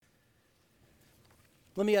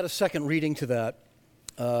Let me add a second reading to that.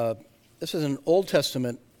 This is an Old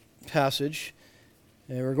Testament passage,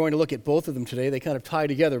 and we're going to look at both of them today. They kind of tie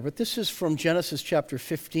together, but this is from Genesis chapter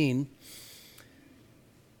 15.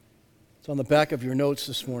 It's on the back of your notes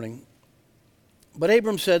this morning. But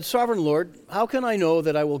Abram said, "Sovereign Lord, how can I know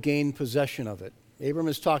that I will gain possession of it?" Abram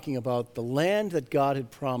is talking about the land that God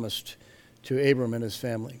had promised to Abram and his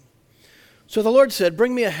family. So the Lord said,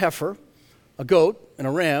 "Bring me a heifer, a goat, and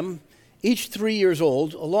a ram, each 3 years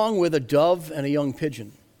old, along with a dove and a young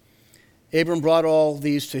pigeon." Abram brought all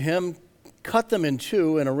these to him, cut them in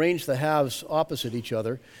two, and arranged the halves opposite each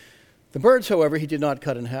other. The birds, however, he did not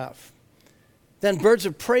cut in half. Then birds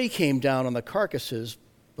of prey came down on the carcasses,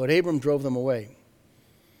 but Abram drove them away.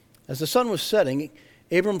 As the sun was setting,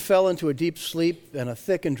 Abram fell into a deep sleep, and a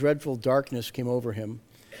thick and dreadful darkness came over him.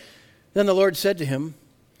 Then the Lord said to him,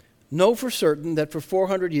 "Know for certain that for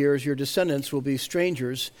 400 years your descendants will be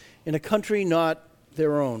strangers in a country not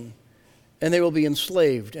their own, and they will be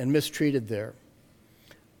enslaved and mistreated there.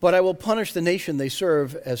 But I will punish the nation they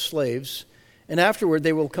serve as slaves, and afterward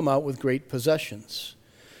they will come out with great possessions.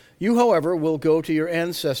 You, however, will go to your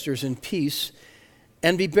ancestors in peace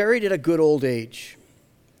and be buried at a good old age.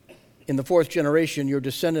 In the 4th generation, your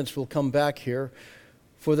descendants will come back here,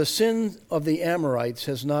 for the sin of the Amorites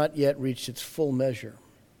has not yet reached its full measure."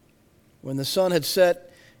 When the sun had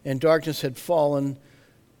set and darkness had fallen,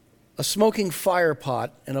 a smoking fire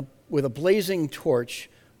pot with a blazing torch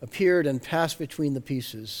appeared and passed between the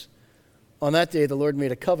pieces. On that day, the Lord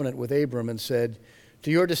made a covenant with Abram and said,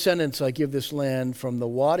 "To your descendants I give this land from the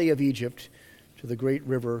Wadi of Egypt to the great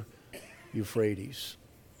river Euphrates."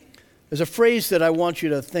 There's a phrase that I want you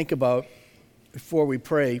to think about before we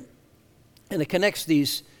pray, and it connects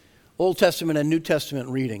these Old Testament and New Testament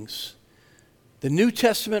readings. The New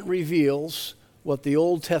Testament reveals what the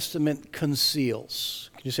Old Testament conceals.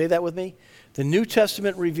 Can you say that with me? The New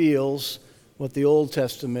Testament reveals what the Old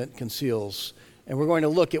Testament conceals. And we're going to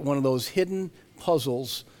look at one of those hidden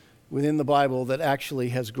puzzles within the Bible that actually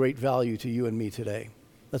has great value to you and me today.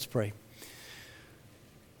 Let's pray.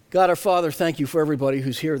 God our Father, thank you for everybody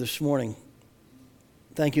who's here this morning.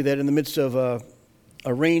 Thank you that in the midst of a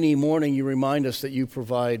rainy morning, you remind us that you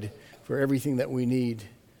provide for everything that we need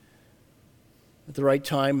at the right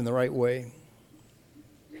time and the right way.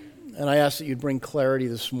 And I ask that you'd bring clarity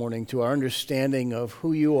this morning to our understanding of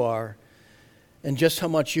who you are and just how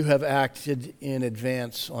much you have acted in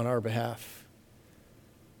advance on our behalf.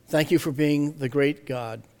 Thank you for being the great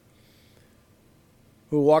God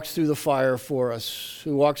who walks through the fire for us,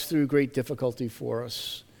 who walks through great difficulty for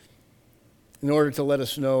us, in order to let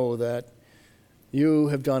us know that you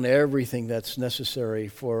have done everything that's necessary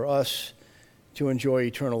for us to enjoy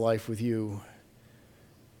eternal life with you,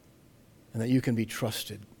 and that you can be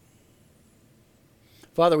trusted.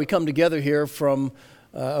 Father, we come together here from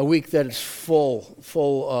a week that is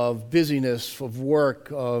full of busyness, of work,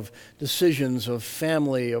 of decisions, of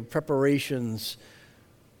family, of preparations.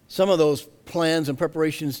 Some of those plans and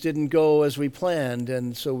preparations didn't go as we planned,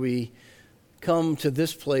 and so we come to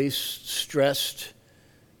this place stressed,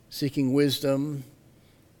 seeking wisdom,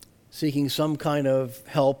 seeking some kind of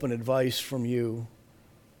help and advice from you.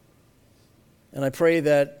 And I pray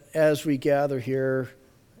that as we gather here,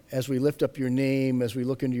 as we lift up your name, as we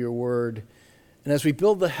look into your word, and as we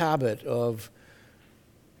build the habit of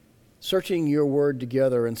searching your word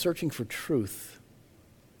together and searching for truth,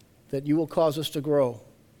 that you will cause us to grow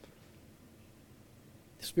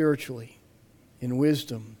spiritually, in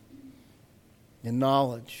wisdom, in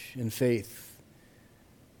knowledge, in faith,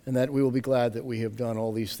 and that we will be glad that we have done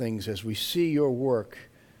all these things as we see your work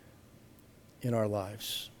in our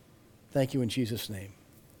lives. Thank you in Jesus' name.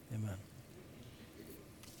 Amen.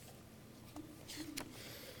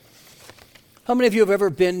 How many of you have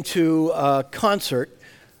ever been to a concert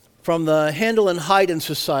from the Handel and Haydn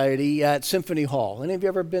Society at Symphony Hall? Any of you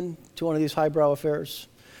ever been to one of these highbrow affairs?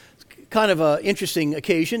 It's kind of an interesting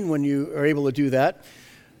occasion when you are able to do that.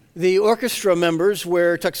 The orchestra members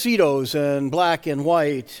wear tuxedos and black and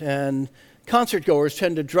white, and concertgoers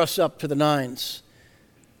tend to dress up to the nines.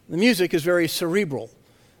 The music is very cerebral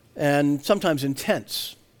and sometimes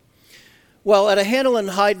intense. Well, at a Handel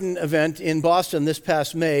and Haydn event in Boston this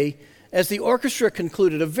past May, as the orchestra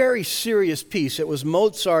concluded a very serious piece, it was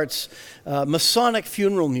Mozart's Masonic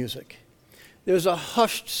funeral music. There was a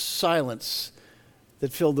hushed silence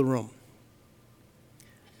that filled the room.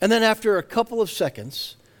 And then after a couple of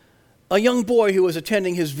seconds, a young boy who was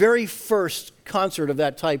attending his very first concert of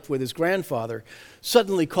that type with his grandfather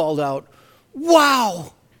suddenly called out,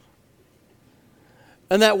 "Wow!"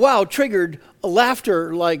 And that wow triggered a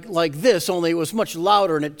laughter like this, only it was much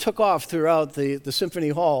louder, and it took off throughout the symphony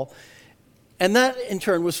hall. And that, in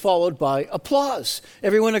turn, was followed by applause.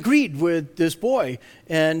 Everyone agreed with this boy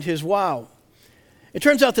and his wow. It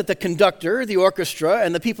turns out that the conductor, the orchestra,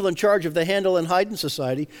 and the people in charge of the Handel and Haydn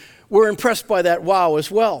Society were impressed by that wow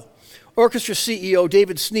as well. Orchestra CEO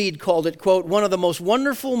David Sneed called it, quote, one of the most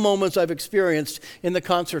wonderful moments I've experienced in the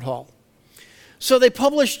concert hall. So they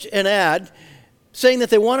published an ad saying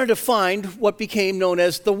that they wanted to find what became known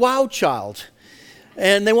as the Wow Child.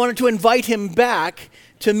 And they wanted to invite him back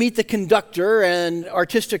to meet the conductor and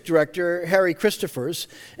artistic director, Harry Christophers,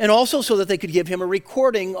 and also so that they could give him a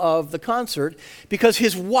recording of the concert, because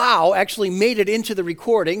his wow actually made it into the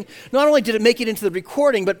recording. Not only did it make it into the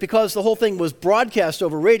recording, but because the whole thing was broadcast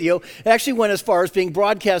over radio, it actually went as far as being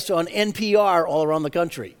broadcast on NPR all around the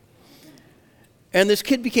country. And this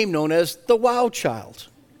kid became known as the Wow Child.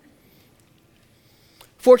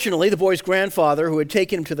 Fortunately, the boy's grandfather, who had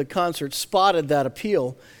taken him to the concert, spotted that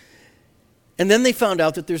appeal. And then they found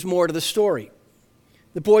out that there's more to the story.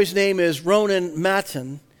 The boy's name is Ronan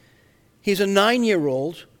Matten. He's a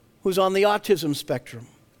 9-year-old who's on the autism spectrum.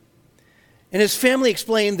 And his family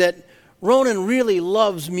explained that Ronan really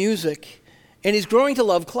loves music, and he's growing to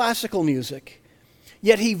love classical music.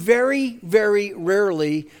 Yet he very, very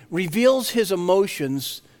rarely reveals his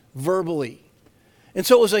emotions verbally. And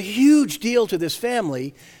so it was a huge deal to this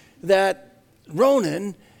family that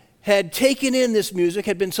Ronan had taken in this music,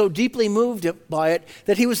 had been so deeply moved by it,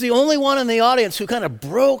 that he was the only one in the audience who kind of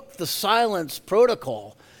broke the silence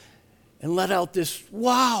protocol and let out this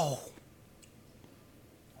wow.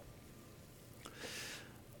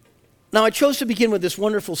 Now, I chose to begin with this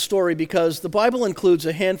wonderful story because the Bible includes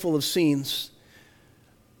a handful of scenes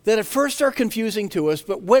that at first are confusing to us,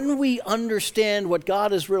 but when we understand what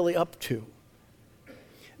God is really up to,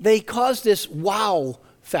 they cause this wow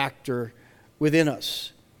factor within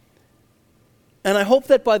us. And I hope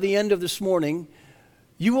that by the end of this morning,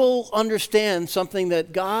 you will understand something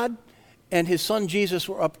that God and his son Jesus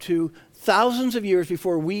were up to thousands of years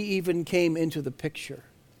before we even came into the picture.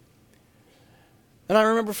 And I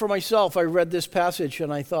remember for myself, I read this passage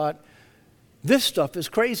and I thought, this stuff is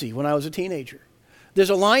crazy when I was a teenager. There's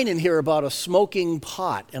a line in here about a smoking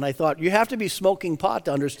pot, and I thought, you have to be smoking pot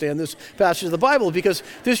to understand this passage of the Bible, because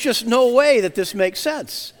there's just no way that this makes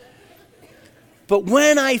sense. But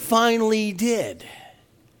when I finally did,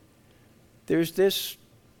 there's this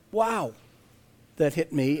wow that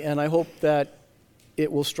hit me, and I hope that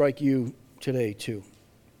it will strike you today too.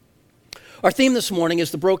 Our theme this morning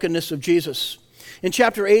is the brokenness of Jesus. In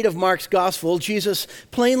chapter 8 of Mark's Gospel, Jesus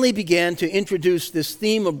plainly began to introduce this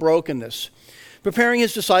theme of brokenness, preparing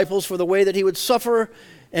his disciples for the way that he would suffer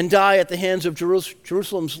and die at the hands of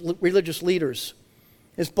Jerusalem's religious leaders.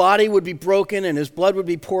 His body would be broken and his blood would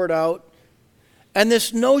be poured out. And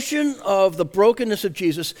this notion of the brokenness of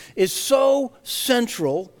Jesus is so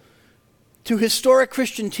central to historic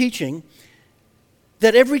Christian teaching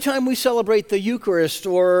that every time we celebrate the Eucharist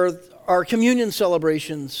or our communion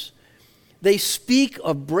celebrations, they speak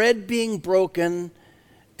of bread being broken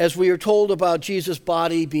as we are told about Jesus'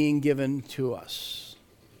 body being given to us.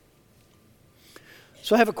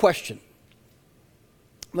 So I have a question.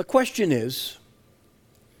 The question is,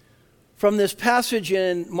 from this passage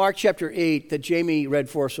in Mark chapter 8 that Jamie read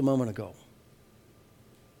for us a moment ago,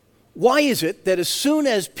 why is it that as soon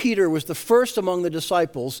as Peter was the first among the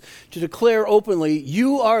disciples to declare openly,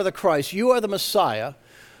 you are the Christ, you are the Messiah,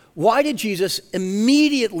 why did Jesus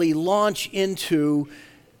immediately launch into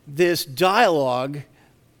this dialogue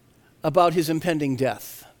about his impending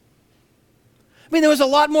death? I mean, there was a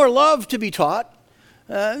lot more love to be taught.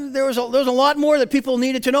 There was a lot more that people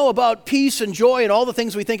needed to know about peace and joy and all the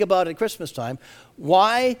things we think about at Christmas time.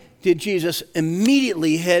 Why did Jesus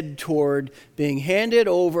immediately head toward being handed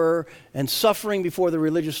over and suffering before the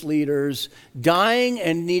religious leaders, dying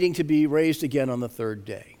and needing to be raised again on the third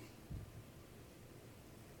day?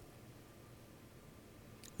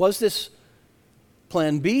 Was this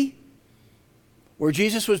plan B, where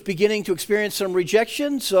Jesus was beginning to experience some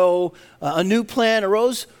rejection, so a new plan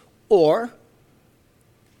arose? Or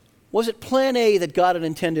was it plan A that God had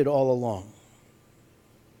intended all along?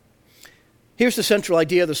 Here's the central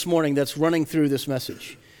idea this morning that's running through this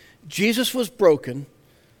message. Jesus was broken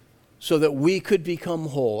so that we could become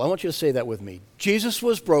whole. I want you to say that with me. Jesus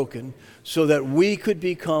was broken so that we could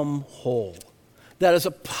become whole. That is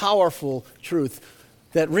a powerful truth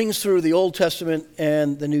that rings through the Old Testament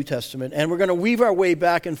and the New Testament. And we're going to weave our way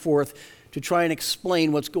back and forth to try and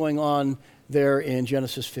explain what's going on there in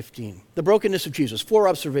Genesis 15. The brokenness of Jesus. 4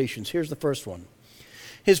 observations. Here's the first one.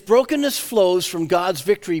 His brokenness flows from God's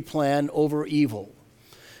victory plan over evil.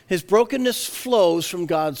 His brokenness flows from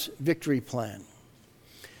God's victory plan.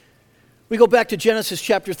 We go back to Genesis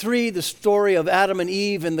chapter 3, the story of Adam and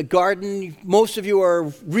Eve in the garden. Most of you are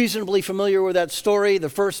reasonably familiar with that story. The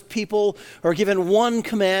first people are given one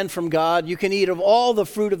command from God. You can eat of all the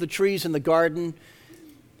fruit of the trees in the garden.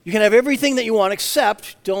 You can have everything that you want,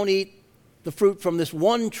 except don't eat the fruit from this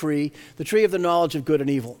one tree, the tree of the knowledge of good and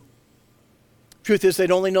evil. Truth is, they'd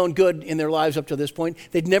only known good in their lives up to this point.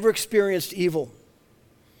 They'd never experienced evil.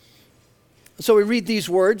 So we read these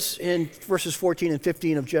words in verses 14 and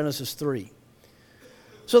 15 of Genesis 3.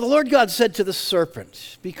 So the Lord God said to the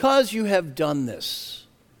serpent, because you have done this.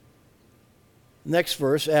 Next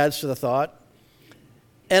verse adds to the thought,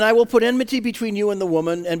 and I will put enmity between you and the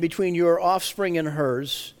woman, and between your offspring and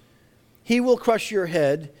hers. He will crush your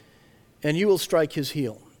head, and you will strike his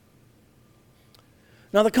heel.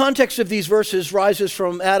 Now the context of these verses rises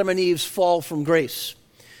from Adam and Eve's fall from grace.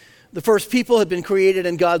 The first people had been created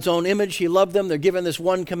in God's own image. He loved them. They're given this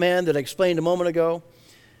one command that I explained a moment ago.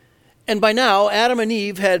 And by now, Adam and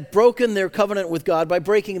Eve had broken their covenant with God by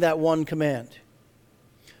breaking that one command.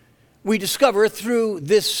 We discover through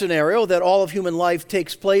this scenario that all of human life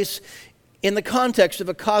takes place in the context of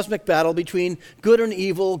a cosmic battle between good and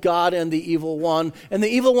evil, God and the evil one. And the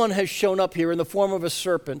evil one has shown up here in the form of a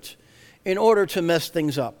serpent in order to mess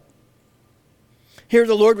things up. Here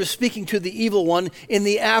the Lord was speaking to the evil one in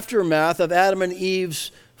the aftermath of Adam and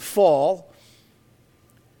Eve's fall.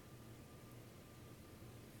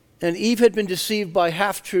 And Eve had been deceived by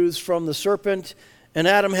half-truths from the serpent, and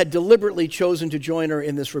Adam had deliberately chosen to join her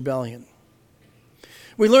in this rebellion.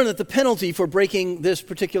 We learn that the penalty for breaking this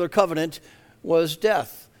particular covenant was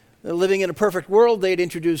death. Living in a perfect world, they'd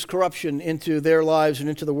introduced corruption into their lives and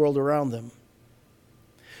into the world around them.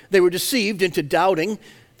 They were deceived into doubting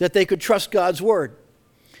that they could trust God's word.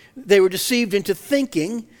 They were deceived into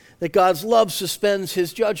thinking that God's love suspends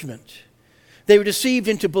his judgment. They were deceived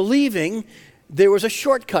into believing there was a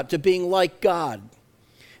shortcut to being like God.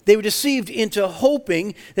 They were deceived into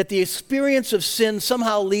hoping that the experience of sin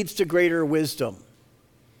somehow leads to greater wisdom.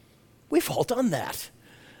 We've all done that.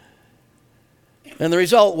 And the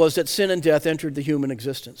result was that sin and death entered the human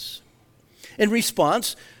existence. In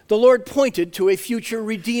response, the Lord pointed to a future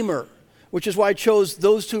Redeemer, which is why I chose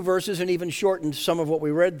those two verses and even shortened some of what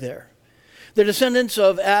we read there. The descendants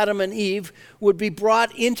of Adam and Eve would be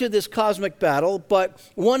brought into this cosmic battle, but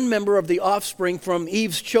one member of the offspring from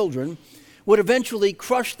Eve's children would eventually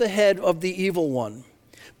crush the head of the evil one.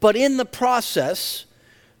 But in the process,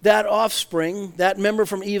 that offspring, that member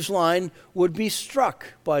from Eve's line, would be struck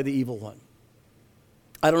by the evil one.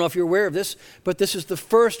 I don't know if you're aware of this, but this is the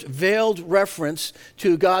first veiled reference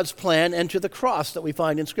to God's plan and to the cross that we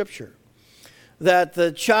find in Scripture. That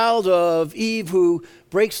the child of Eve who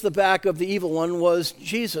breaks the back of the evil one was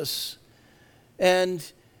Jesus.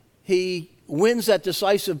 And he wins that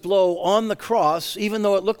decisive blow on the cross, even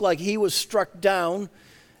though it looked like he was struck down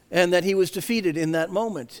and that he was defeated in that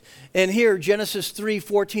moment. And here, Genesis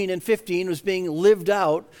 3:14 and 15 was being lived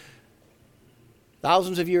out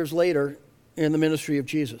thousands of years later in the ministry of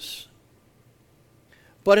Jesus.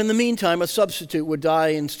 But in the meantime, a substitute would die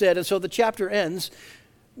instead. And so the chapter ends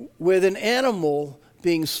with an animal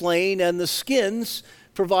being slain and the skins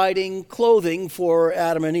providing clothing for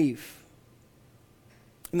Adam and Eve.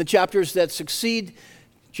 In the chapters that succeed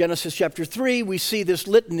Genesis chapter 3, we see this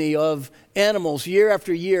litany of animals year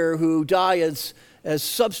after year who die as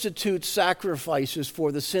substitute sacrifices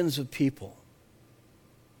for the sins of people.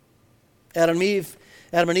 Adam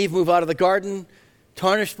and Eve move out of the garden,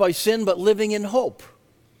 tarnished by sin, but living in hope.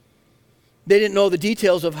 They didn't know the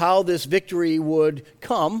details of how this victory would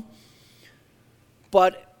come,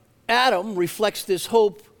 but Adam reflects this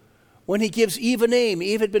hope when he gives Eve a name.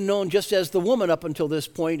 Eve had been known just as the woman up until this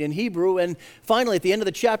point in Hebrew, and finally at the end of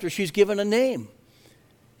the chapter she's given a name.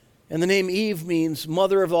 And the name Eve means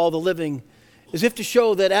mother of all the living, as if to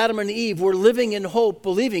show that Adam and Eve were living in hope,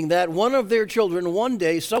 believing that one of their children one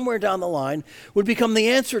day, somewhere down the line, would become the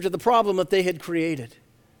answer to the problem that they had created.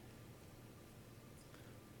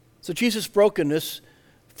 So Jesus' brokenness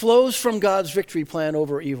flows from God's victory plan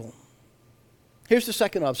over evil. Here's the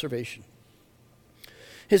second observation.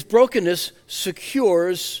 His brokenness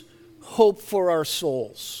secures hope for our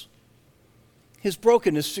souls. His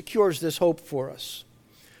brokenness secures this hope for us.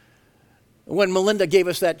 When Melinda gave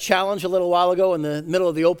us that challenge a little while ago in the middle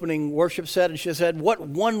of the opening worship set, and she said, what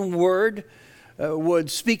one word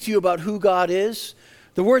would speak to you about who God is?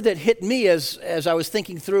 The word that hit me as I was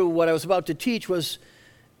thinking through what I was about to teach was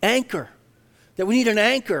anchor. That we need an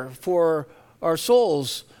anchor for our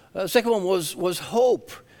souls. The second one was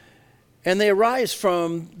hope. And they arise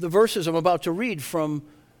from the verses I'm about to read from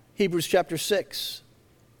Hebrews chapter 6.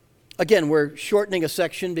 Again, we're shortening a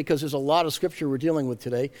section because there's a lot of scripture we're dealing with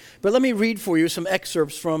today. But let me read for you some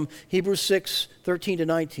excerpts from Hebrews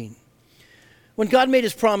 6:13-19. When God made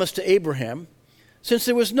his promise to Abraham, since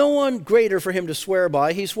there was no one greater for him to swear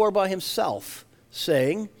by, he swore by himself,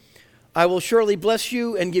 saying, I will surely bless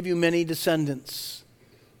you and give you many descendants.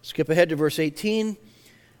 Skip ahead to verse 18.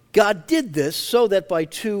 God did this so that by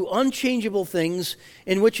two unchangeable things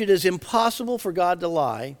in which it is impossible for God to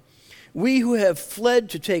lie, we who have fled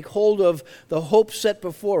to take hold of the hope set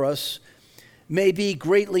before us may be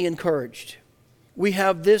greatly encouraged. We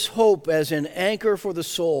have this hope as an anchor for the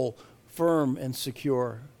soul, firm and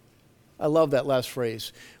secure. I love that last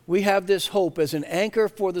phrase. We have this hope as an anchor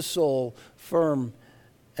for the soul, firm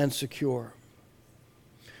and secure.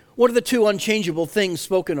 What are the two unchangeable things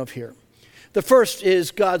spoken of here? The first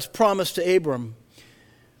is God's promise to Abram,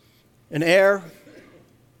 an heir,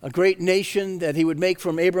 a great nation that he would make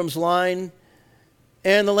from Abram's line,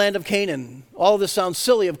 and the land of Canaan. All of this sounds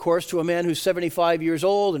silly, of course, to a man who's 75 years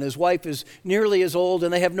old and his wife is nearly as old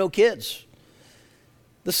and they have no kids.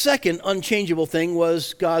 The second unchangeable thing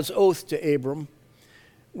was God's oath to Abram,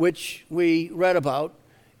 which we read about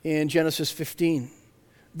in Genesis 15.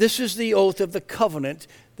 This is the oath of the covenant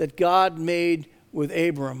that God made with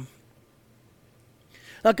Abram.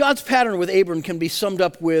 Now, God's pattern with Abram can be summed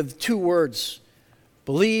up with two words: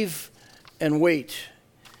 believe and wait.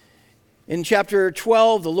 In chapter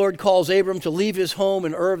 12, the Lord calls Abram to leave his home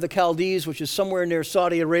in Ur of the Chaldees, which is somewhere near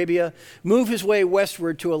Saudi Arabia, move his way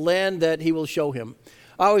westward to a land that he will show him.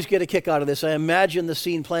 I always get a kick out of this. I imagine the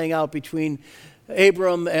scene playing out between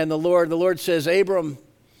Abram and the Lord. The Lord says, Abram,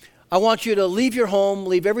 I want you to leave your home,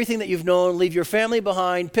 leave everything that you've known, leave your family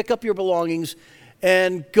behind, pick up your belongings,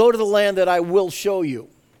 and go to the land that I will show you.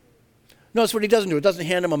 Notice what he doesn't do. It doesn't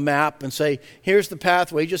hand him a map and say, here's the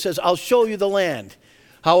pathway. He just says, I'll show you the land.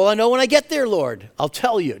 How will I know when I get there, Lord? I'll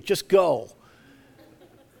tell you. Just go.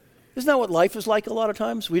 Isn't that what life is like a lot of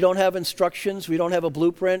times? We don't have instructions. We don't have a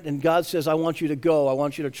blueprint. And God says, I want you to go. I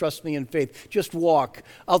want you to trust me in faith. Just walk.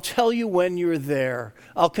 I'll tell you when you're there.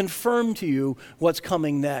 I'll confirm to you what's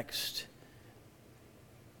coming next.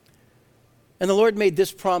 And the Lord made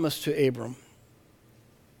this promise to Abram.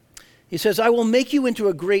 He says, I will make you into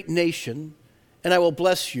a great nation, and I will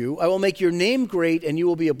bless you. I will make your name great, and you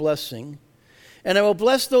will be a blessing. And I will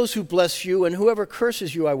bless those who bless you, and whoever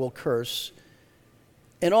curses you I will curse.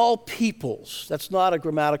 And all peoples, that's not a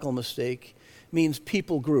grammatical mistake, means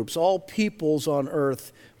people groups. All peoples on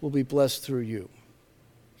earth will be blessed through you.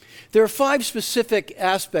 There are 5 specific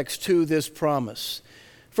aspects to this promise.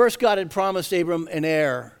 First, God had promised Abram an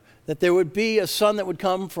heir, that there would be a son that would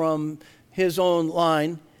come from his own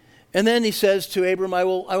line. And then he says to Abram, I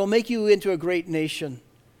will make you into a great nation.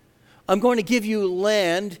 I'm going to give you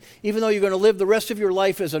land, even though you're going to live the rest of your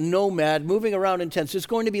life as a nomad, moving around in tents. It's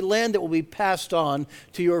going to be land that will be passed on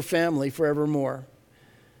to your family forevermore.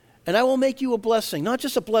 And I will make you a blessing, not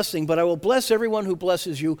just a blessing, but I will bless everyone who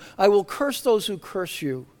blesses you. I will curse those who curse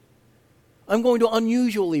you. I'm going to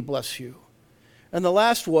unusually bless you. And the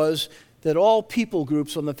last was that all people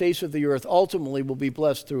groups on the face of the earth ultimately will be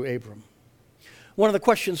blessed through Abram. One of the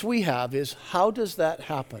questions we have is, how does that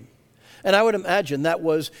happen? And I would imagine that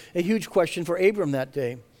was a huge question for Abram that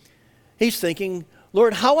day. He's thinking,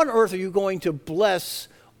 Lord, how on earth are you going to bless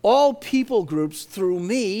all people groups through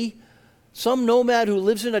me, some nomad who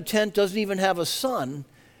lives in a tent, doesn't even have a son,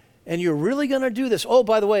 and you're really going to do this? Oh,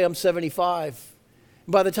 by the way, I'm 75.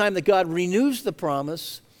 And by the time that God renews the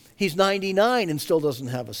promise, he's 99 and still doesn't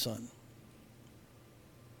have a son.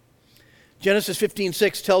 Genesis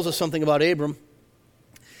 15:6 tells us something about Abram.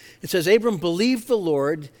 It says, Abram believed the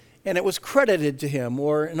Lord, and it was credited to him,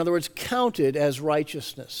 or in other words, counted as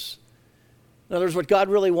righteousness. In other words, what God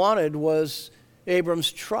really wanted was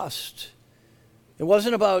Abram's trust. It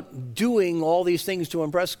wasn't about doing all these things to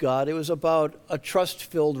impress God. It was about a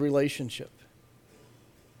trust-filled relationship.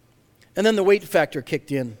 And then the wait factor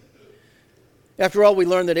kicked in. After all, we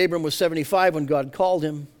learned that Abram was 75 when God called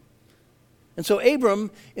him. And so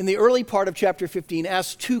Abram, in the early part of chapter 15,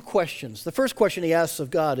 asks 2 questions. The first question he asks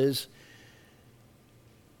of God is,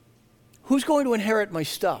 who's going to inherit my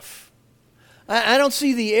stuff? I don't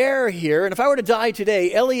see the heir here, and if I were to die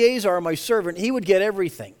today, Eleazar, my servant, he would get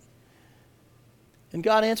everything. And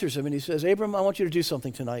God answers him, and he says, Abram, I want you to do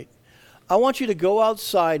something tonight. I want you to go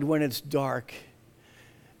outside when it's dark,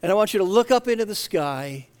 and I want you to look up into the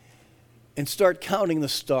sky and start counting the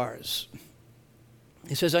stars.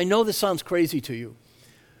 He says, I know this sounds crazy to you,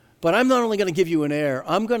 but I'm not only going to give you an heir,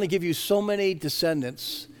 I'm going to give you so many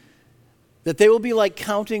descendants that they will be like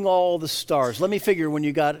counting all the stars. Let me figure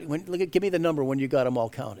give me the number when you got them all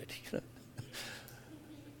counted.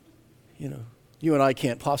 You and I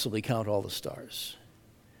can't possibly count all the stars.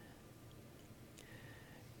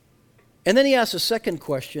 And then he asks a second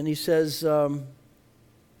question. He says,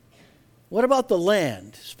 what about the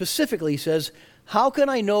land? Specifically, he says, how can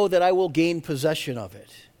I know that I will gain possession of it?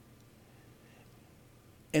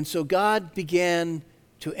 And so God began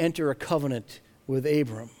to enter a covenant with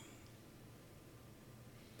Abram.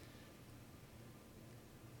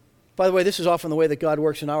 By the way, this is often the way that God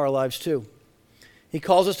works in our lives too. He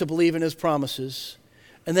calls us to believe in his promises,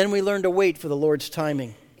 and then we learn to wait for the Lord's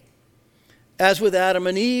timing. As with Adam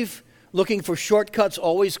and Eve, looking for shortcuts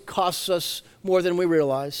always costs us more than we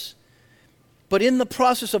realize. But in the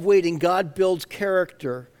process of waiting, God builds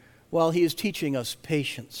character while he is teaching us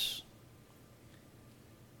patience.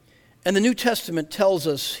 And the New Testament tells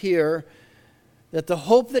us here that the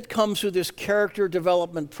hope that comes through this character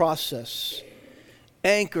development process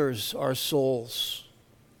anchors our souls.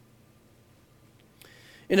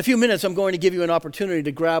 In a few minutes, I'm going to give you an opportunity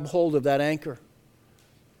to grab hold of that anchor.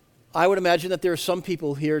 I would imagine that there are some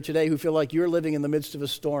people here today who feel like you're living in the midst of a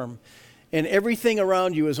storm, and everything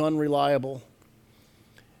around you is unreliable.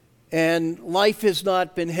 And life has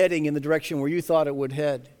not been heading in the direction where you thought it would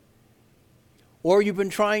head. Or you've been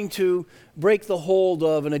trying to break the hold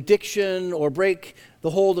of an addiction or break the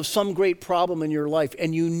hold of some great problem in your life,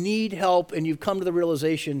 and you need help, and you've come to the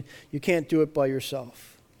realization you can't do it by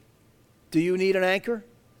yourself. Do you need an anchor?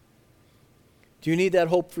 Do you need that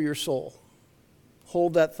hope for your soul?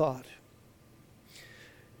 Hold that thought.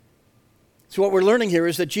 So what we're learning here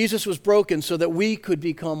is that Jesus was broken so that we could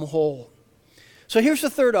become whole. So here's the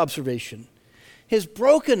third observation. His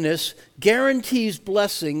brokenness guarantees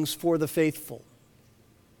blessings for the faithful.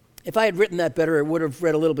 If I had written that better, it would have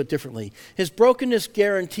read a little bit differently. His brokenness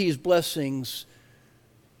guarantees blessings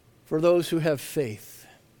for those who have faith.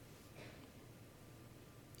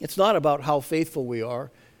 It's not about how faithful we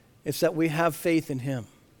are. It's that we have faith in him.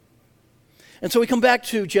 And so we come back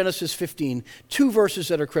to Genesis 15, two verses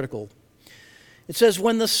that are critical. It says,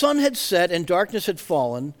 when the sun had set and darkness had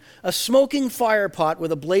fallen, a smoking firepot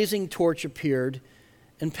with a blazing torch appeared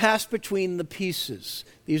and passed between the pieces.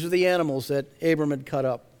 These are the animals that Abram had cut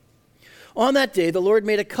up. On that day, the Lord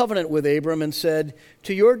made a covenant with Abram and said,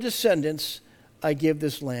 to your descendants I give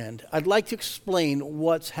this land. I'd like to explain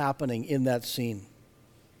what's happening in that scene.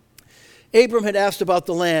 Abram had asked about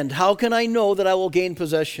the land. How can I know that I will gain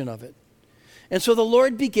possession of it? And so the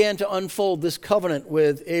Lord began to unfold this covenant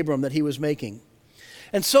with Abram that he was making.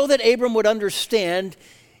 And so that Abram would understand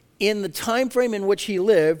in the time frame in which he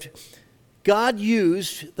lived, God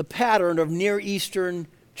used the pattern of Near Eastern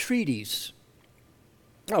treaties.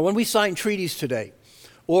 Now, when we sign treaties today,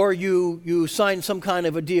 or you sign some kind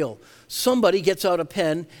of a deal, somebody gets out a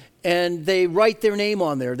pen and they write their name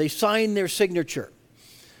on there. They sign their signature.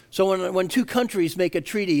 So when two countries make a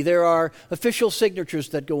treaty, there are official signatures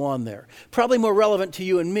that go on there. Probably more relevant to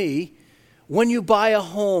you and me, when you buy a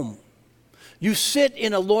home, you sit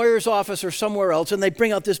in a lawyer's office or somewhere else, and they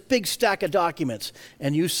bring out this big stack of documents,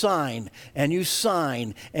 and you sign, and you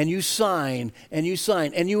sign, and you sign, and you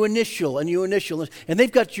sign, and you initial, and you initial, and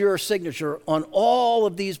they've got your signature on all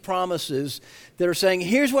of these promises that are saying,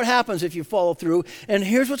 here's what happens if you follow through, and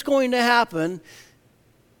here's what's going to happen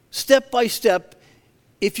step by step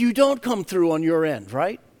if you don't come through on your end,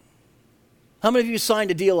 right? How many of you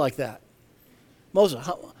signed a deal like that?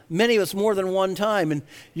 Many of us more than one time. And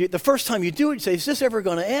the first time you do it, you say, is this ever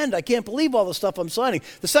going to end? I can't believe all the stuff I'm signing.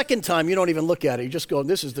 The second time, you don't even look at it. You just go,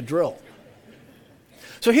 this is the drill.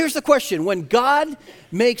 So here's the question. When God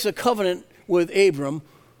makes a covenant with Abram,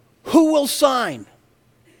 who will sign?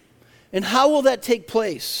 And how will that take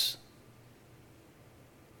place?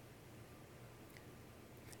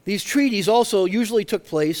 These treaties also usually took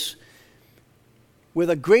place with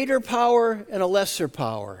a greater power and a lesser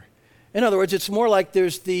power. In other words, it's more like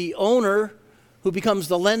there's the owner who becomes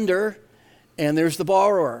the lender, and there's the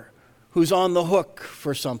borrower who's on the hook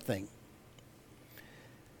for something.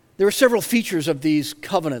 There were several features of these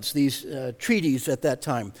covenants, these treaties at that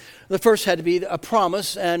time. The first had to be a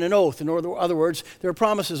promise and an oath. In other words, there are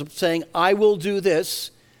promises of saying, I will do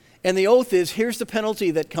this, and the oath is, here's the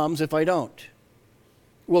penalty that comes if I don't.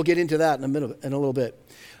 We'll get into that in a little bit.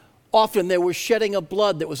 Often there was shedding of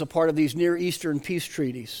blood that was a part of these Near Eastern peace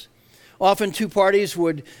treaties. Often two parties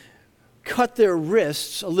would cut their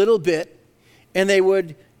wrists a little bit, and they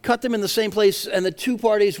would cut them in the same place, and the two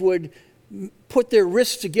parties would put their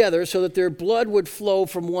wrists together so that their blood would flow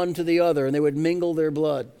from one to the other, and they would mingle their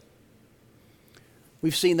blood.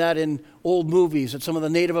 We've seen that in old movies, that some of the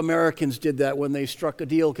Native Americans did that when they struck a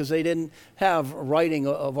deal because they didn't have writing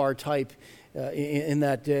of our type in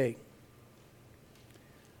that day.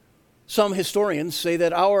 Some historians say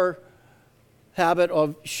that our habit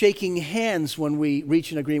of shaking hands when we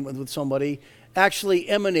reach an agreement with somebody actually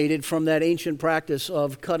emanated from that ancient practice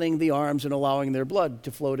of cutting the arms and allowing their blood to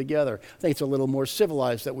flow together. I think it's a little more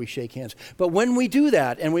civilized that we shake hands. But when we do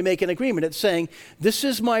that and we make an agreement, it's saying, this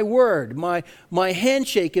is my word. My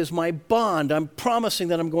handshake is my bond. I'm promising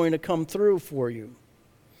that I'm going to come through for you.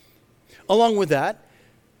 Along with that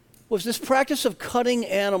was this practice of cutting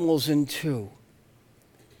animals in two.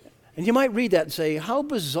 And you might read that and say, how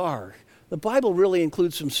bizarre. The Bible really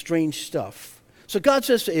includes some strange stuff. So God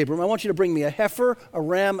says to Abram, I want you to bring me a heifer, a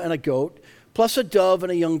ram, and a goat, plus a dove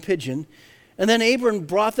and a young pigeon. And then Abram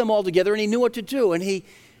brought them all together, and he knew what to do. And he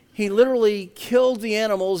literally killed the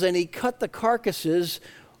animals, and he cut the carcasses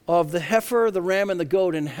of the heifer, the ram, and the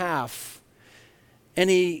goat in half. And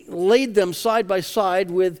he laid them side by side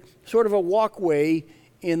with sort of a walkway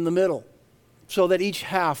in the middle, so that each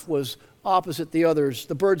half was opposite the others.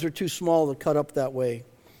 The birds are too small to cut up that way.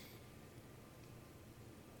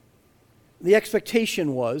 The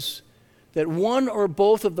expectation was that one or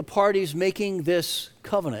both of the parties making this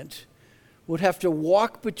covenant would have to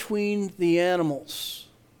walk between the animals.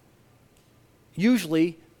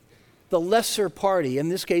 Usually, the lesser party, in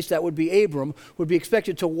this case that would be Abram, would be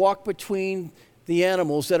expected to walk between the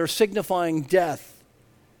animals that are signifying death.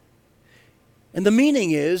 And the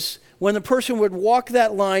meaning is, when the person would walk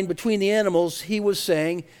that line between the animals, he was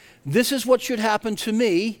saying, this is what should happen to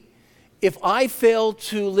me if I fail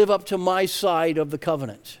to live up to my side of the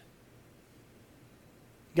covenant.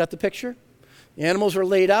 Got the picture? The animals are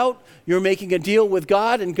laid out. You're making a deal with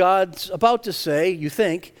God, and God's about to say, you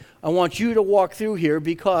think, I want you to walk through here,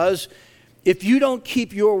 because if you don't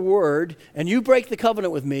keep your word and you break the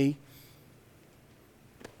covenant with me,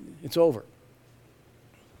 it's over.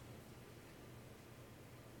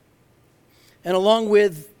 And along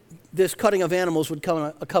with this cutting of animals would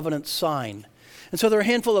come a covenant sign. And so there are a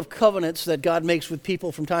handful of covenants that God makes with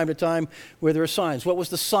people from time to time where there are signs. What was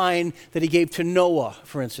the sign that he gave to Noah,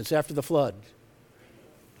 for instance, after the flood?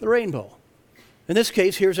 The rainbow. In this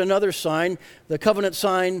case, here's another sign. The covenant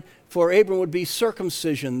sign for Abram would be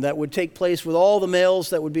circumcision that would take place with all the males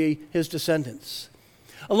that would be his descendants.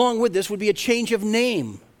 Along with this would be a change of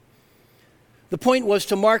name. The point was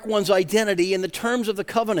to mark one's identity in the terms of the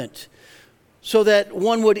covenant, so that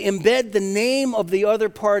one would embed the name of the other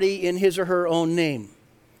party in his or her own name.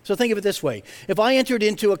 So think of it this way. If I entered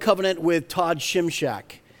into a covenant with Todd Shimshak,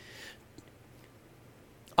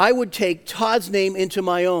 I would take Todd's name into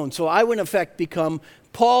my own. So I would, in effect, become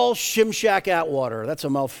Paul Shimshak Atwater. That's a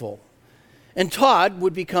mouthful. And Todd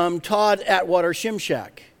would become Todd Atwater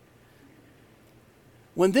Shimshak.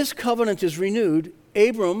 When this covenant is renewed,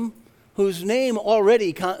 Abram, whose name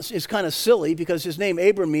already is kind of silly because his name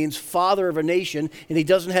Abram means father of a nation, and he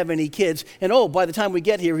doesn't have any kids. And by the time we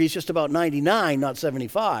get here, he's just about 99, not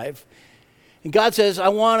 75. And God says, I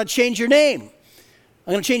want to change your name.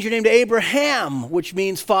 I'm going to change your name to Abraham, which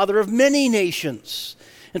means father of many nations.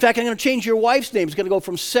 In fact, I'm going to change your wife's name. It's going to go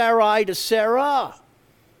from Sarai to Sarah.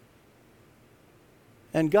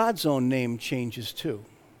 And God's own name changes too.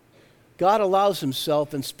 God allows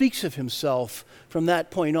himself and speaks of himself from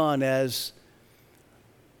that point on as,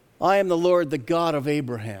 I am the Lord, the God of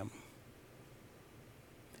Abraham.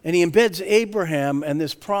 And he embeds Abraham and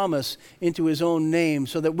this promise into his own name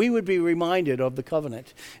so that we would be reminded of the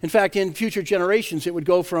covenant. In fact, in future generations, it would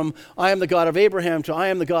go from, I am the God of Abraham, to I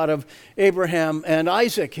am the God of Abraham and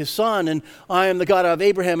Isaac, his son, and I am the God of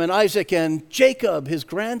Abraham and Isaac and Jacob, his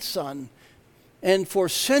grandson. And for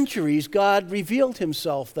centuries, God revealed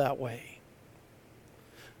himself that way.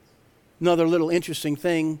 Another little interesting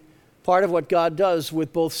thing, part of what God does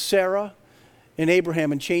with both Sarah and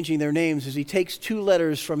Abraham in changing their names is he takes two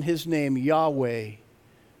letters from his name, Yahweh,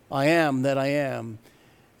 I am that I am,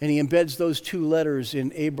 and he embeds those two letters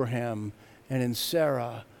in Abraham and in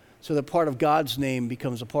Sarah, so that part of God's name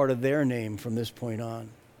becomes a part of their name from this point on.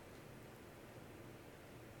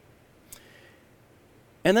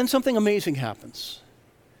 And then something amazing happens.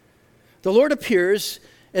 The Lord appears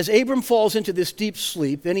as Abram falls into this deep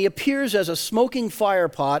sleep, and he appears as a smoking fire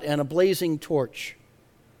pot and a blazing torch.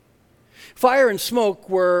 Fire and smoke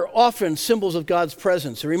were often symbols of God's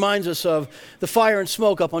presence. It reminds us of the fire and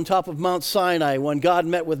smoke up on top of Mount Sinai when God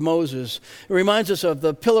met with Moses. It reminds us of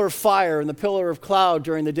the pillar of fire and the pillar of cloud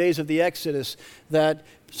during the days of the Exodus that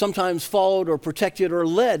sometimes followed or protected or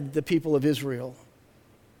led the people of Israel.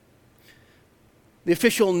 The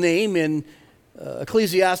official name in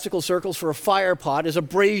ecclesiastical circles for a fire pot is a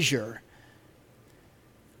brazier.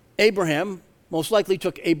 Abraham most likely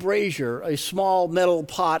took a brazier, a small metal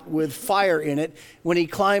pot with fire in it, when he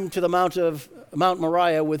climbed to the Mount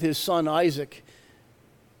Moriah with his son Isaac.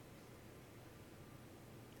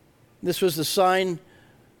 This was the sign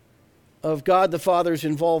of God the Father's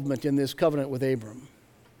involvement in this covenant with Abram.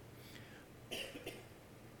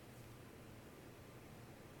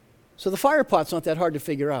 So the fire pot's not that hard to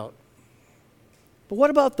figure out. But what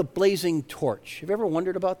about the blazing torch? Have you ever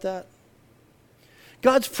wondered about that?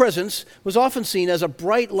 God's presence was often seen as a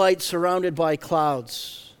bright light surrounded by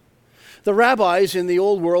clouds. The rabbis in the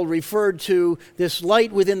old world referred to this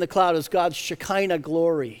light within the cloud as God's Shekinah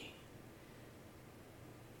glory.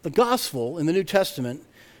 The gospel in the New Testament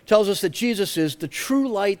tells us that Jesus is the true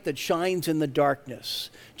light that shines in the darkness.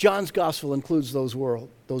 John's gospel includes those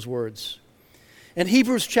words. And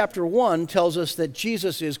Hebrews chapter 1 tells us that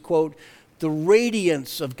Jesus is, quote, the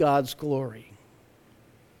radiance of God's glory.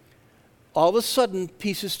 All of a sudden,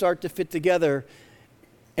 pieces start to fit together,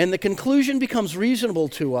 and the conclusion becomes reasonable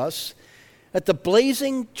to us that the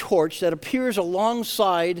blazing torch that appears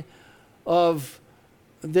alongside of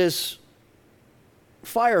this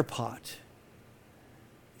fire pot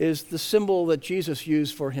is the symbol that Jesus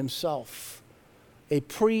used for himself, a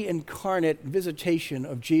pre-incarnate visitation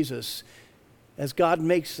of Jesus as God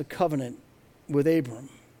makes the covenant with Abram,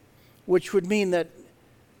 which would mean that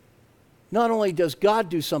not only does God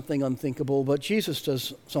do something unthinkable, but Jesus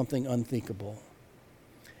does something unthinkable.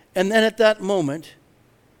 And then at that moment,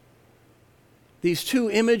 these two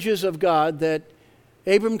images of God that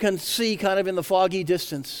Abram can see kind of in the foggy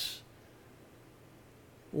distance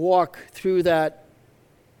walk through that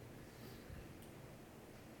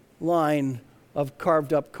line of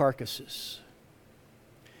carved up carcasses.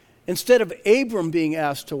 Instead of Abram being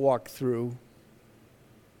asked to walk through,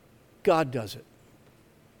 God does it.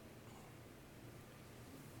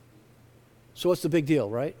 So what's the big deal,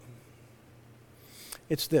 right?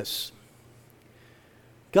 It's this.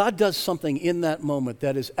 God does something in that moment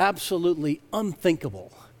that is absolutely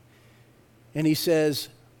unthinkable. And he says,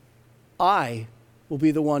 I will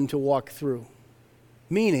be the one to walk through.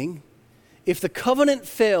 Meaning, if the covenant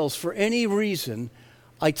fails for any reason,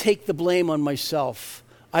 I take the blame on myself.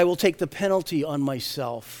 I will take the penalty on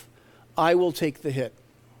myself. I will take the hit.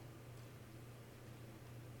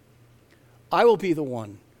 I will be the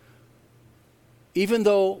one. Even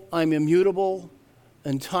though I'm immutable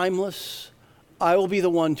and timeless, I will be the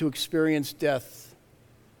one to experience death.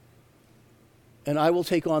 And I will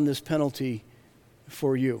take on this penalty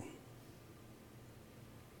for you.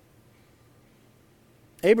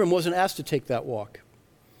 Abram wasn't asked to take that walk.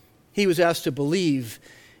 He was asked to believe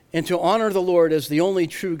and to honor the Lord as the only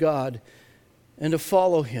true God and to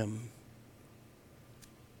follow him.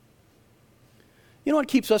 You know what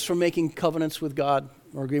keeps us from making covenants with God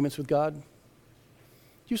or agreements with God?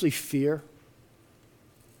 Usually fear.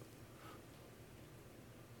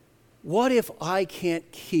 What if I can't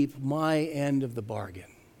keep my end of the bargain?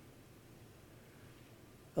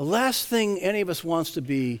 The last thing any of us wants to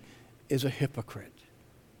be is a hypocrite,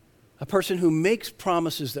 a person who makes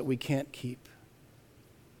promises that we can't keep.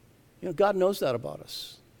 You know, God knows that about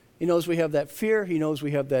us. He knows we have that fear. He knows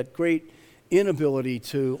we have that great inability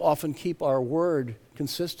to often keep our word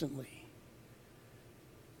consistently.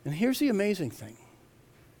 And here's the amazing thing.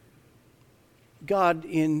 God,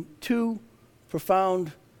 in two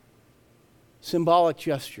profound symbolic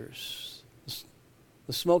gestures,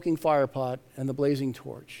 the smoking fire pot and the blazing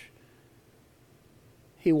torch,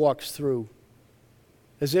 he walks through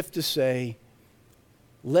as if to say,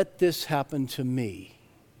 let this happen to me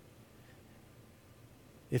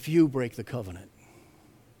if you break the covenant.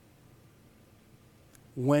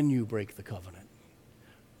 When you break the covenant.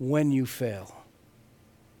 When you fail.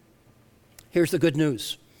 Here's the good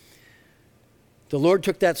news. The Lord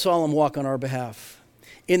took that solemn walk on our behalf.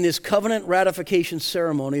 In this covenant ratification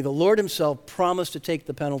ceremony, the Lord himself promised to take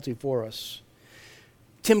the penalty for us.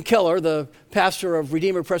 Tim Keller, the pastor of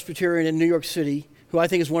Redeemer Presbyterian in New York City, who I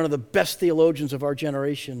think is one of the best theologians of our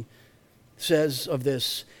generation, says of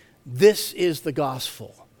this, this is the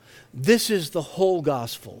gospel. This is the whole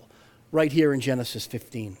gospel right here in Genesis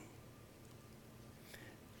 15.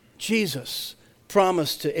 Jesus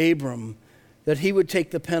promised to Abram that he would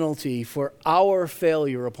take the penalty for our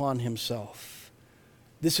failure upon himself.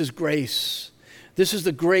 This is grace. This is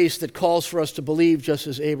the grace that calls for us to believe just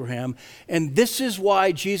as Abraham. And this is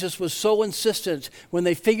why Jesus was so insistent when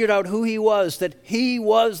they figured out who he was, that he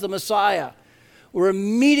was the Messiah. Or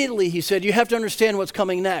immediately he said, you have to understand what's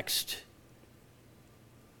coming next.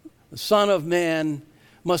 The Son of Man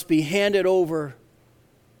must be handed over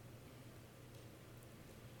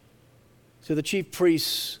to the chief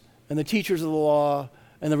priests and the teachers of the law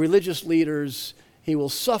and the religious leaders. He will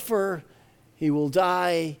suffer, he will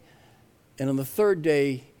die, and on the third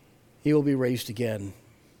day he will be raised again.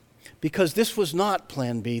 because this was not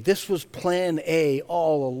plan B. This was plan A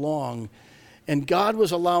all along. And God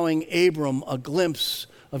was allowing Abram a glimpse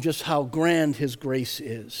of just how grand his grace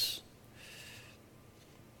is.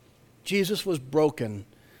 Jesus was broken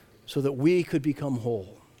so that we could become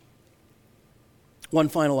whole. One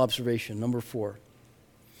final observation, number 4.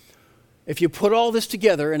 If you put all this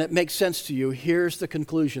together and it makes sense to you, here's the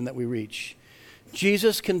conclusion that we reach.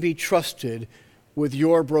 Jesus can be trusted with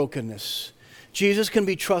your brokenness. Jesus can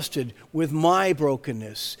be trusted with my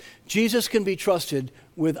brokenness. Jesus can be trusted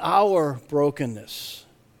with our brokenness.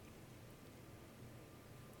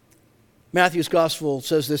 Matthew's gospel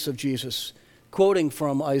says this of Jesus, quoting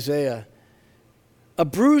from Isaiah, "A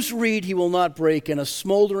bruised reed he will not break, and a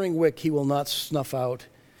smoldering wick he will not snuff out,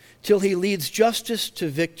 till he leads justice to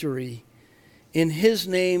victory. In his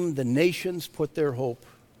name the nations put their hope."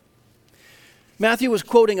 Matthew was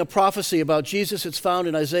quoting a prophecy about Jesus. It's found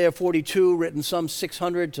in Isaiah 42, written some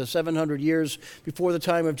 600 to 700 years before the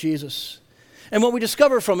time of Jesus. And what we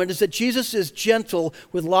discover from it is that Jesus is gentle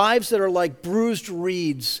with lives that are like bruised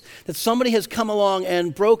reeds, that somebody has come along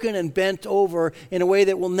and broken and bent over in a way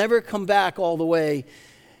that will never come back all the way,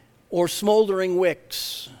 or smoldering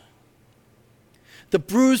wicks. The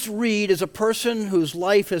bruised reed is a person whose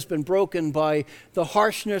life has been broken by the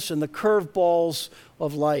harshness and the curveballs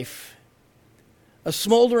of life. A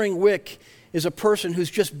smoldering wick is a person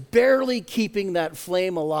who's just barely keeping that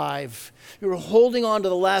flame alive. You're holding on to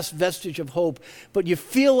the last vestige of hope, but you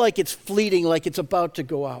feel like it's fleeting, like it's about to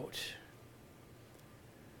go out.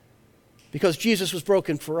 Because Jesus was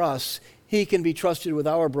broken for us, he can be trusted with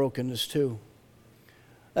our brokenness too.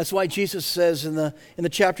 That's why Jesus says in the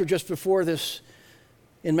chapter just before this,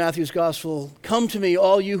 in Matthew's gospel, "Come to me,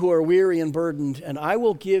 all you who are weary and burdened, and I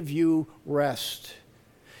will give you rest."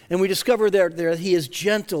 And we discover there he is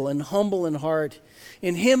gentle and humble in heart.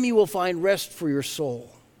 In him you will find rest for your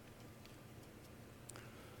soul.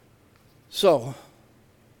 So,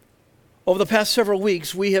 over the past several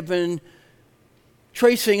weeks, we have been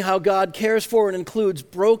tracing how God cares for and includes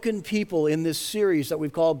broken people in this series that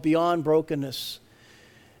we've called Beyond Brokenness.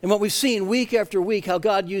 And what we've seen week after week, how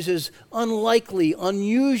God uses unlikely,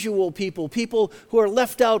 unusual people, people who are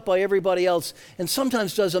left out by everybody else, and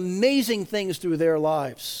sometimes does amazing things through their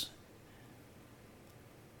lives.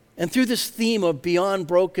 And through this theme of beyond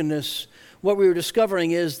brokenness, what we were discovering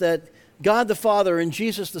is that God the Father and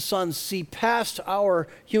Jesus the Son see past our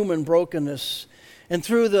human brokenness. And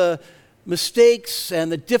through the mistakes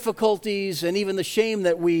and the difficulties and even the shame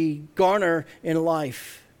that we garner in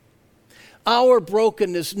life, our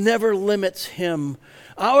brokenness never limits him.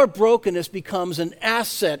 Our brokenness becomes an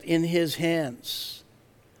asset in his hands.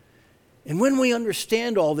 And when we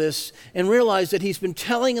understand all this and realize that he's been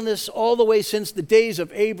telling this all the way since the days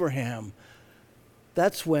of Abraham,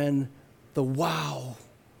 that's when the wow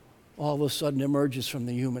all of a sudden emerges from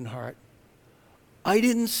the human heart. I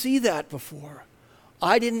didn't see that before.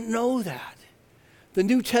 I didn't know that. The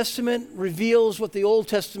New Testament reveals what the Old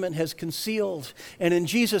Testament has concealed, and in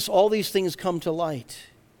Jesus all these things come to light.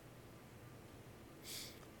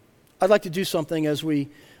 I'd like to do something as we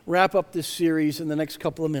wrap up this series in the next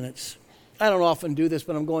couple of minutes. I don't often do this,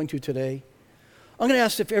 but I'm going to today. I'm going to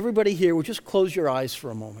ask if everybody here would just close your eyes for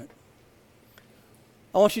a moment.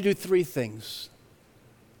 I want you to do 3 things.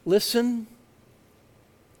 Listen,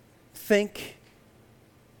 think,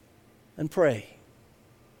 and pray.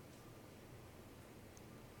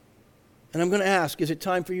 And I'm going to ask, is it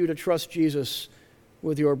time for you to trust Jesus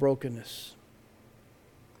with your brokenness?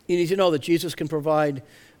 You need to know that Jesus can provide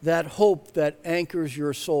that hope that anchors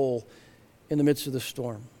your soul in the midst of the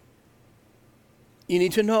storm. You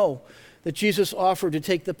need to know that Jesus offered to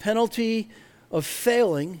take the penalty of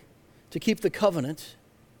failing to keep the covenant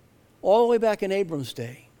all the way back in Abram's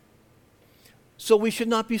day. So we should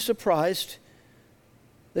not be surprised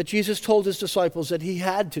that Jesus told his disciples that he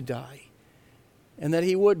had to die and that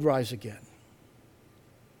he would rise again.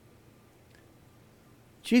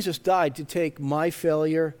 Jesus died to take my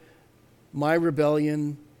failure, my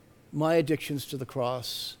rebellion, my addictions to the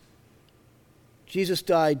cross. Jesus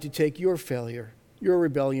died to take your failure, your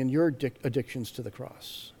rebellion, your addictions to the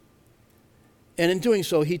cross. And in doing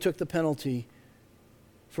so, he took the penalty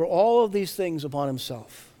for all of these things upon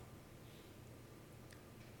himself.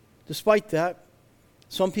 Despite that,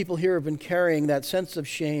 some people here have been carrying that sense of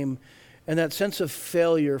shame and that sense of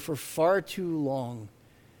failure for far too long,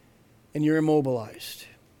 and you're immobilized.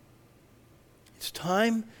 It's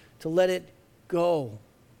time to let it go.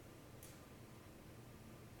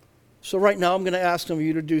 So right now I'm going to ask some of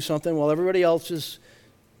you to do something while everybody else is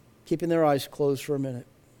keeping their eyes closed for a minute.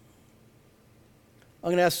 I'm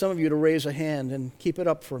going to ask some of you to raise a hand and keep it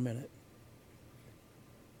up for a minute.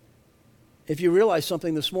 If you realize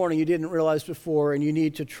something this morning you didn't realize before and you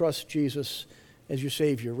need to trust Jesus as your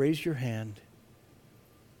Savior, raise your hand.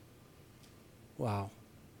 Wow.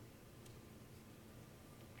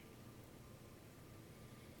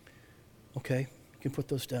 Okay, you can put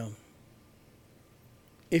those down.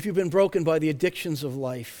 If you've been broken by the addictions of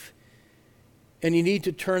life and you need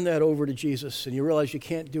to turn that over to Jesus and you realize you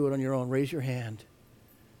can't do it on your own, raise your hand.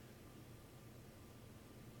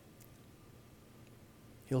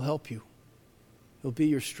 He'll help you. He'll be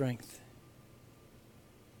your strength.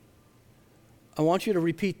 I want you to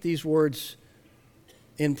repeat these words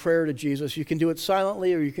in prayer to Jesus. You can do it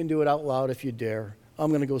silently or you can do it out loud if you dare.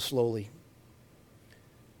 I'm going to go slowly.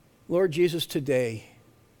 Lord Jesus, today,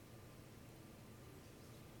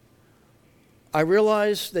 I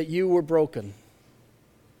realize that you were broken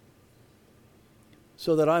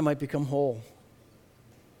so that I might become whole.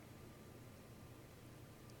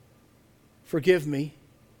 Forgive me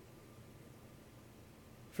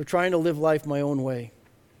for trying to live life my own way.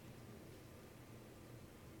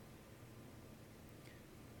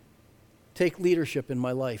 Take leadership in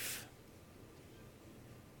my life.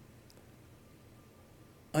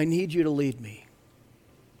 I need you to lead me.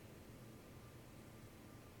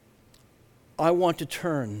 I want to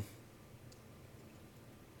turn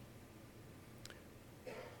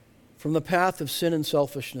from the path of sin and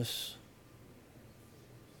selfishness.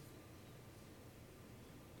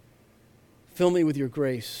 Fill me with your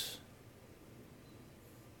grace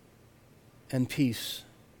and peace.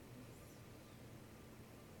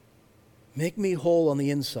 Make me whole on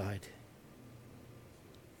the inside.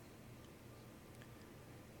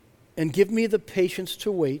 And give me the patience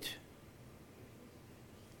to wait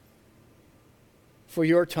for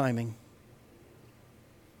your timing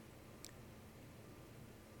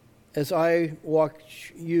as I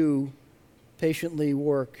watch you patiently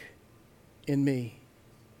work in me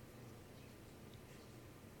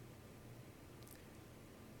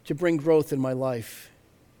to bring growth in my life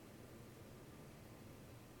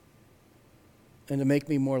and to make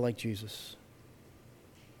me more like Jesus.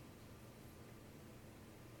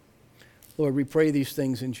 Lord, we pray these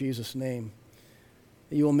things in Jesus' name,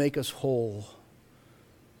 that you will make us whole,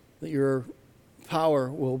 that your power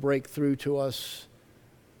will break through to us,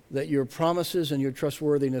 that your promises and your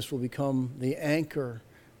trustworthiness will become the anchor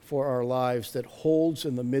for our lives that holds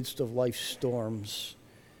in the midst of life's storms.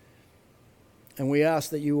 And we ask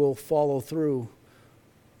that you will follow through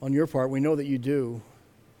on your part. We know that you do.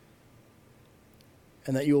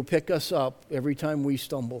 And that you will pick us up every time we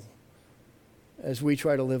stumble as we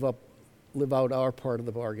try to live out our part of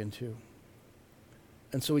the bargain too.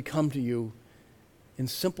 And so we come to you in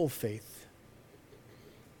simple faith,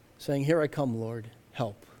 saying, here I come, Lord,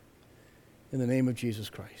 help. In the name of Jesus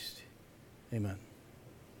Christ. Amen.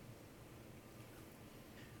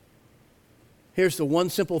 Here's the one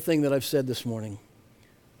simple thing that I've said this morning.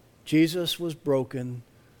 Jesus was broken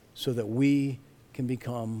so that we can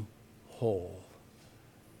become whole.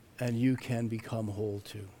 And you can become whole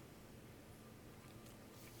too.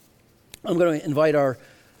 I'm going to invite our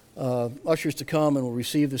ushers to come and we'll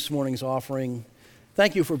receive this morning's offering.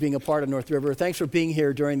 Thank you for being a part of North River. Thanks for being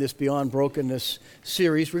here during this Beyond Brokenness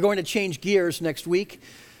series. We're going to change gears next week.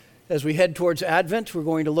 As we head towards Advent, we're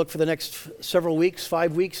going to look for the next several weeks,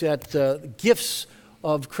 5 weeks, at gifts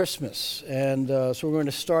of Christmas. And so we're going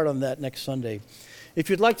to start on that next Sunday.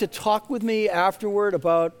 If you'd like to talk with me afterward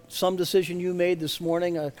about some decision you made this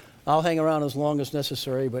morning, I'll hang around as long as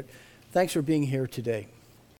necessary. But thanks for being here today.